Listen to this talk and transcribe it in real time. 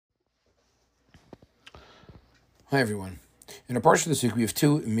Hi everyone. In our parsha this week, we have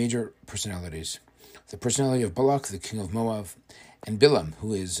two major personalities. The personality of Balak, the king of Moab, and Bilam,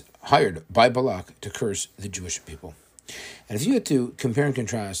 who is hired by Balak to curse the Jewish people. And if you had to compare and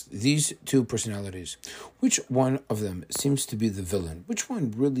contrast these two personalities, which one of them seems to be the villain? Which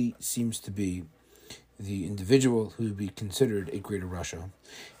one really seems to be the individual who would be considered a greater Rasha?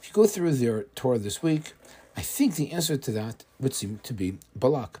 If you go through their Torah this week, I think the answer to that would seem to be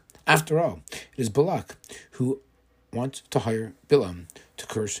Balak. After all, it is Balak who wants to hire Bilam to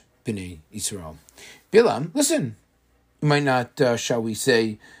curse Bnei Yisrael. Bilam, listen, you might not, shall we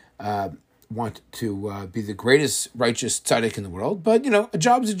say, want to be the greatest righteous tzaddik in the world, but, a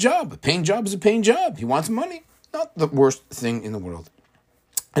job is a job. A paying job is a paying job. He wants money. Not the worst thing in the world.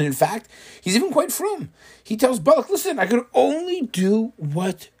 And in fact, he's even quite frum. He tells Balak, listen, I could only do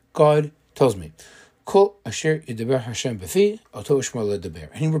what God tells me. Kol asher yidaber Hashem b'fi, oto shmo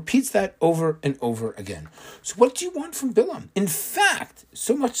ledaber. And he repeats that over and over again. So what do you want from Bilam? In fact,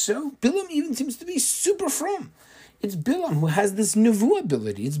 so much so, Bilam even seems to be super frum. It's Bilam who has this nevuah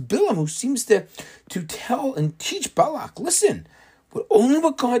ability. It's Bilam who seems to tell and teach Balak, listen, only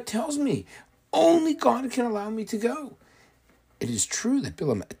what God tells me. Only God can allow me to go. It is true that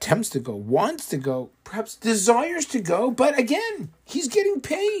Bilam attempts to go, wants to go, perhaps desires to go, but again, he's getting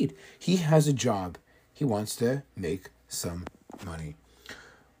paid. He has a job. He wants to make some money.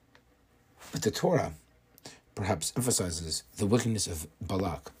 But the Torah perhaps emphasizes the wickedness of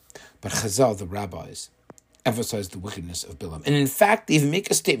Balak, but Chazal, the rabbis, emphasize the wickedness of Bilam. And in fact, they even make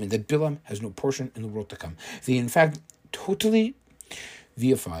a statement that Bilam has no portion in the world to come. They in fact totally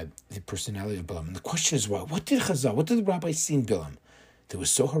veified the personality of Bilam. And the question is why? What did Chazal, what did the rabbis see in Bilam that was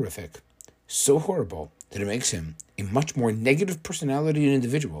so horrific, so horrible, that it makes him a much more negative personality and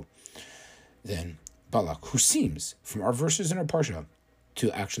individual than Balak, who seems, from our verses in our parsha, to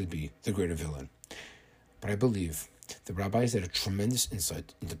actually be the greater villain. But I believe the rabbis had a tremendous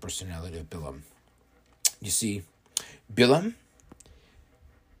insight into the personality of Bilam. You see, Bilam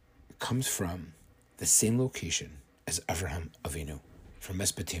comes from the same location as Avraham Avinu, from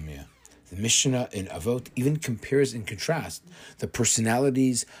Mesopotamia. The Mishnah in Avot even compares and contrasts the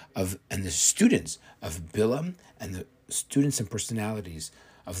personalities of and the students of Bilam and the students and personalities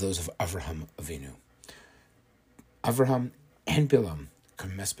of those of Avraham Avinu. Avraham and Bilam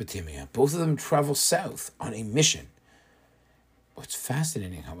come from Mesopotamia. Both of them travel south on a mission. What's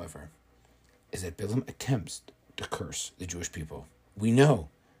fascinating, however, is that Bilam attempts to curse the Jewish people. We know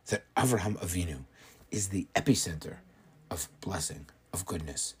that Avraham Avinu is the epicenter of blessing, of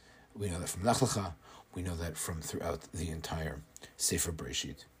goodness. We know that from Lech Lecha. We know that from throughout the entire Sefer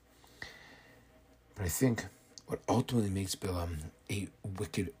Bereshit. But I think what ultimately makes Bilam a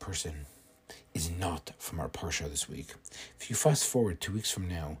wicked person is not from our parsha this week. If you fast forward 2 weeks from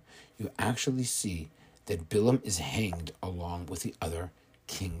now, you actually see that Bilam is hanged along with the other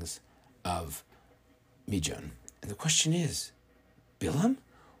kings of Midian. And the question is, Bilam?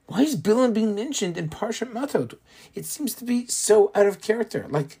 Why is Bilam being mentioned in Parshat Matot? It seems to be so out of character.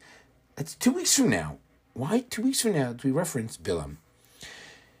 Like, it's 2 weeks from now. Why 2 weeks from now do we reference Bilam?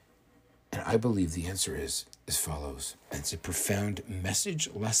 And I believe the answer is as follows. And it's a profound message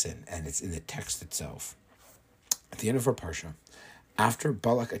lesson, and it's in the text itself. At the end of our parsha, after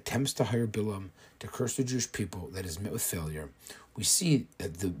Balak attempts to hire Bilam to curse the Jewish people that is met with failure, we see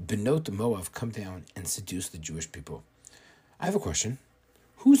that the Benot Moab come down and seduce the Jewish people. I have a question.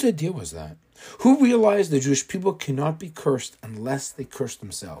 Whose idea was that? Who realized the Jewish people cannot be cursed unless they curse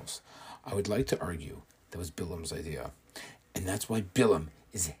themselves? I would like to argue that was Bilam's idea. And that's why Bilam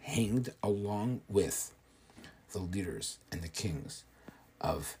is hanged along with the leaders and the kings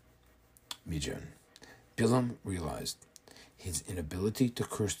of Midian. Bilam realized his inability to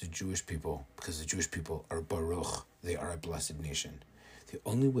curse the Jewish people because the Jewish people are Baruch, they are a blessed nation. The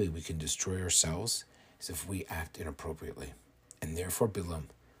only way we can destroy ourselves is if we act inappropriately. And therefore Bilam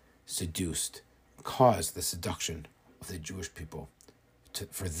caused the seduction of the Jewish people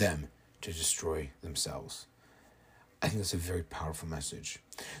for them to destroy themselves. I think that's a very powerful message.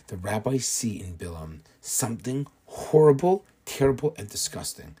 The rabbis see in Bilam something horrible, terrible, and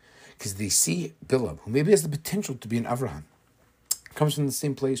disgusting. Because they see Bilam, who maybe has the potential to be an Avraham, comes from the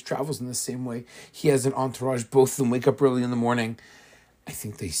same place, travels in the same way. He has an entourage. Both of them wake up early in the morning. I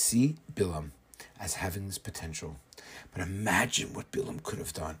think they see Bilam as having this potential. But imagine what Bilam could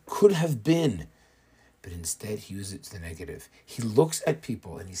have done, could have been. But instead, he uses it to the negative. He looks at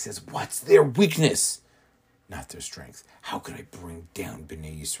people and he says, what's their weakness? Not their strength. How can I bring down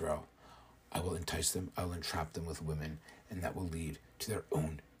Bnei Yisrael? I will entice them, I will entrap them with women, and that will lead to their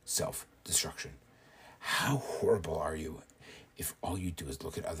own self-destruction. How horrible are you if all you do is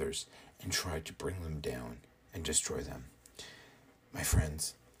look at others and try to bring them down and destroy them. My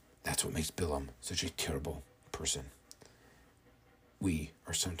friends, that's what makes Bilam such a terrible person. We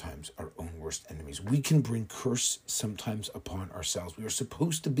are sometimes our own worst enemies. We can bring curse sometimes upon ourselves. We are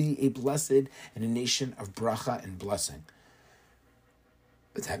supposed to be a blessed and a nation of bracha and blessing.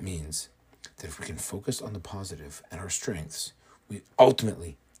 But that means that if we can focus on the positive and our strengths, we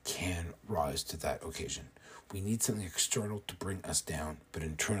ultimately can rise to that occasion. We need something external to bring us down, but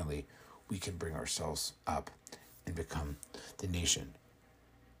internally we can bring ourselves up and become the nation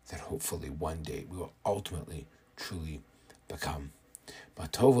that hopefully one day we will ultimately, truly become.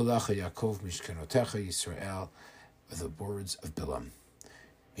 Matov Alecha Yaakov Mishkanotecha Yisrael, the words of Bilam.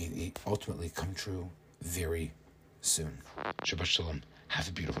 May they ultimately come true very soon. Shabbat Shalom. Have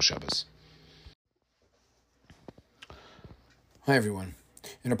a beautiful Shabbos. Hi everyone.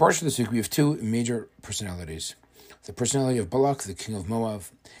 In our parsha this week we have two major personalities. The personality of Balak, the king of Moab,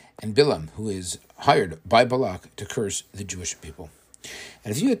 and Bilam, who is hired by Balak to curse the Jewish people.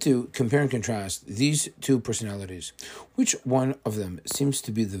 And if you had to compare and contrast these two personalities, which one of them seems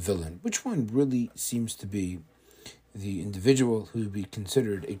to be the villain? Which one really seems to be the individual who would be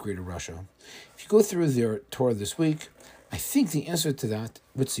considered a greater Rasha? If you go through their Torah this week, I think the answer to that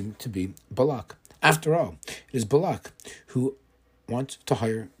would seem to be Balak. After all, it is Balak who wants to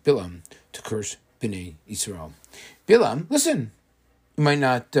hire Bilam to curse Bnei Yisrael. Bilam, listen, you might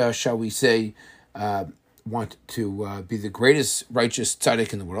not, shall we say, want to be the greatest righteous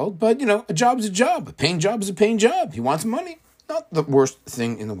tzaddik in the world, but, a job's a job. A paying job is a paying job. He wants money. Not the worst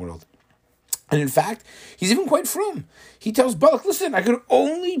thing in the world. And in fact, he's even quite frum. He tells Balak, listen, I can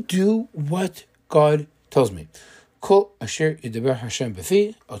only do what God tells me. Kol asher yidaber Hashem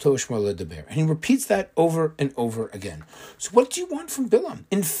b'fi, oto shmo ledaber. And he repeats that over and over again. So what do you want from Bilam?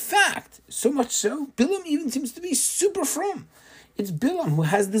 In fact, so much so, Bilam even seems to be super frum. It's Bilam who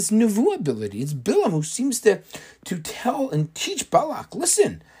has this nevuah ability. It's Bilam who seems to tell and teach Balak,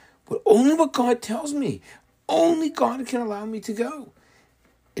 listen, only what God tells me. Only God can allow me to go.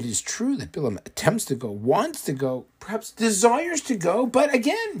 It is true that Bilam attempts to go, wants to go, perhaps desires to go, but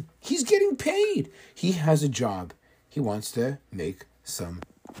again, he's getting paid. He has a job. He wants to make some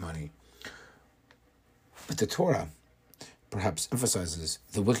money. But the Torah perhaps emphasizes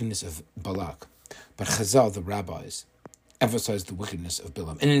the wickedness of Balak. But Chazal, the rabbis, emphasize the wickedness of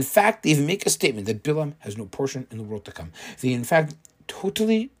Bilam. And in fact, they even make a statement that Bilam has no portion in the world to come. They in fact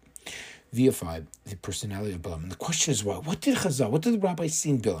totally vilified the personality of Bilam. And the question is why? What did the rabbis see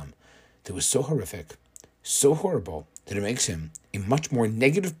in Bilam that was so horrific, so horrible, that it makes him a much more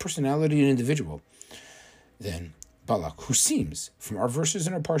negative personality and individual than Balak, who seems, from our verses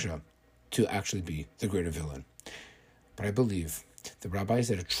in our parsha, to actually be the greater villain? But I believe the rabbis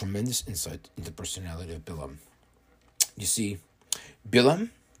had a tremendous insight into the personality of Bilam. You see, Bilam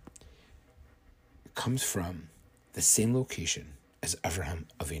comes from the same location as Avraham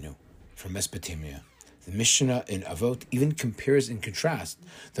Avinu, from Mesopotamia. The Mishnah in Avot even compares and contrasts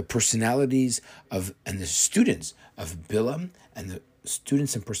the personalities and the students of Bilam and the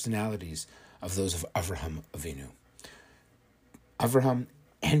students and personalities of those of Avraham Avinu. Avraham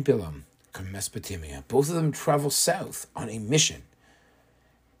and Bilam come from Mesopotamia. Both of them travel south on a mission.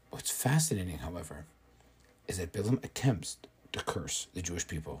 What's fascinating, however, is that Bilam attempts to curse the Jewish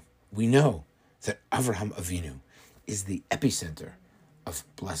people. We know that Avraham Avinu is the epicenter of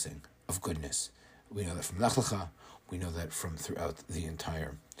blessing, of goodness. We know that from Lech Lecha. We know that from throughout the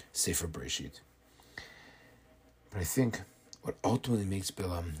entire Sefer Bereshit. But I think what ultimately makes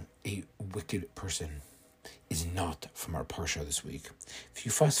Bilam a wicked person is not from our parsha this week. If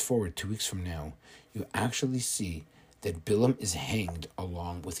you fast forward 2 weeks from now, you actually see that Bilam is hanged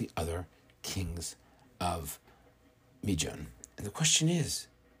along with the other kings of Midian. And the question is,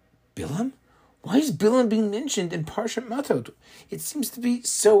 Bilam? Why is Bilam being mentioned in Parshat Matot? It seems to be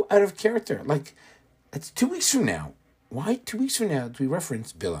so out of character. Like, it's 2 weeks from now. Why 2 weeks from now do we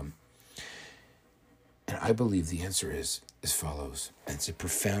reference Bilam? And I believe the answer is as follows. And it's a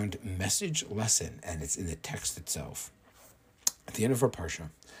profound message lesson, and it's in the text itself. At the end of our parsha,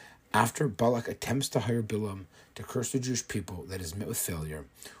 after Balak attempts to hire Bilam to curse the Jewish people that is met with failure,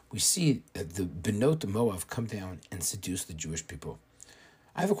 we see that the Benot Moab come down and seduce the Jewish people.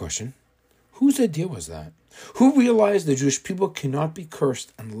 I have a question. Whose idea was that? Who realized the Jewish people cannot be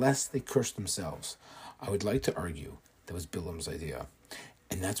cursed unless they curse themselves? I would like to argue that was Bilam's idea.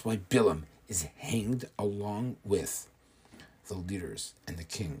 And that's why Bilam is hanged along with the leaders and the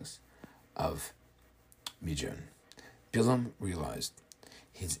kings of Midian. Bilam realized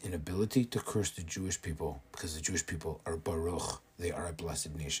his inability to curse the Jewish people because the Jewish people are Baruch, they are a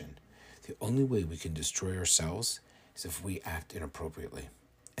blessed nation. The only way we can destroy ourselves is if we act inappropriately.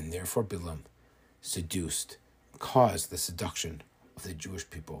 And therefore Bilam seduced caused the seduction of the Jewish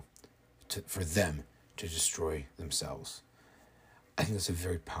people for them to destroy themselves. I think that's a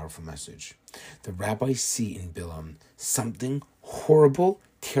very powerful message. The rabbis see in Bilam something horrible,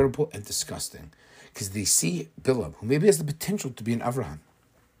 terrible, and disgusting, because they see Bilam, who maybe has the potential to be an Avraham,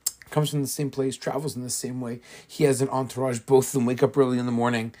 comes from the same place, travels in the same way. He has an entourage. Both of them wake up early in the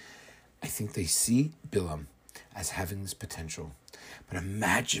morning. I think they see Bilam as having this potential. But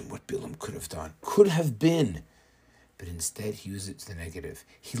imagine what Bilam could have done, could have been. But instead, he uses it to the negative.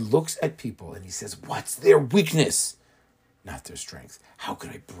 He looks at people and he says, what's their weakness? Not their strength. How can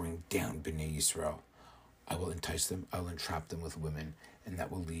I bring down Bnei Yisrael? I will entice them, I will entrap them with women, and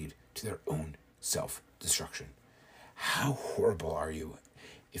that will lead to their own self-destruction. How horrible are you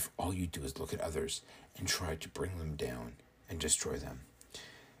if all you do is look at others and try to bring them down and destroy them?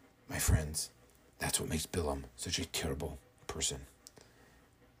 My friends, that's what makes Bilam such a terrible person.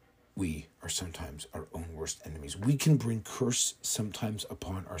 We are sometimes our own worst enemies. We can bring curse sometimes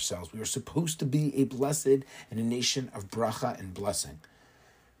upon ourselves. We are supposed to be a blessed and a nation of bracha and blessing.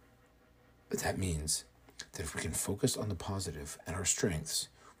 But that means that if we can focus on the positive and our strengths,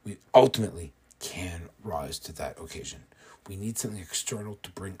 we ultimately can rise to that occasion. We need something external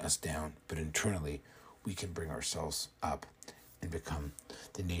to bring us down, but internally we can bring ourselves up and become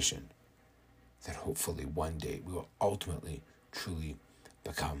the nation that hopefully one day we will ultimately truly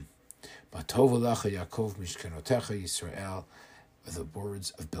become. Matov Alecha Yaakov Mishkanotecha Yisrael, the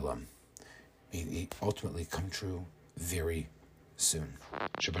words of Bilam. May they ultimately come true very soon.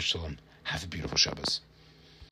 Shabbat Shalom. Have a beautiful Shabbos.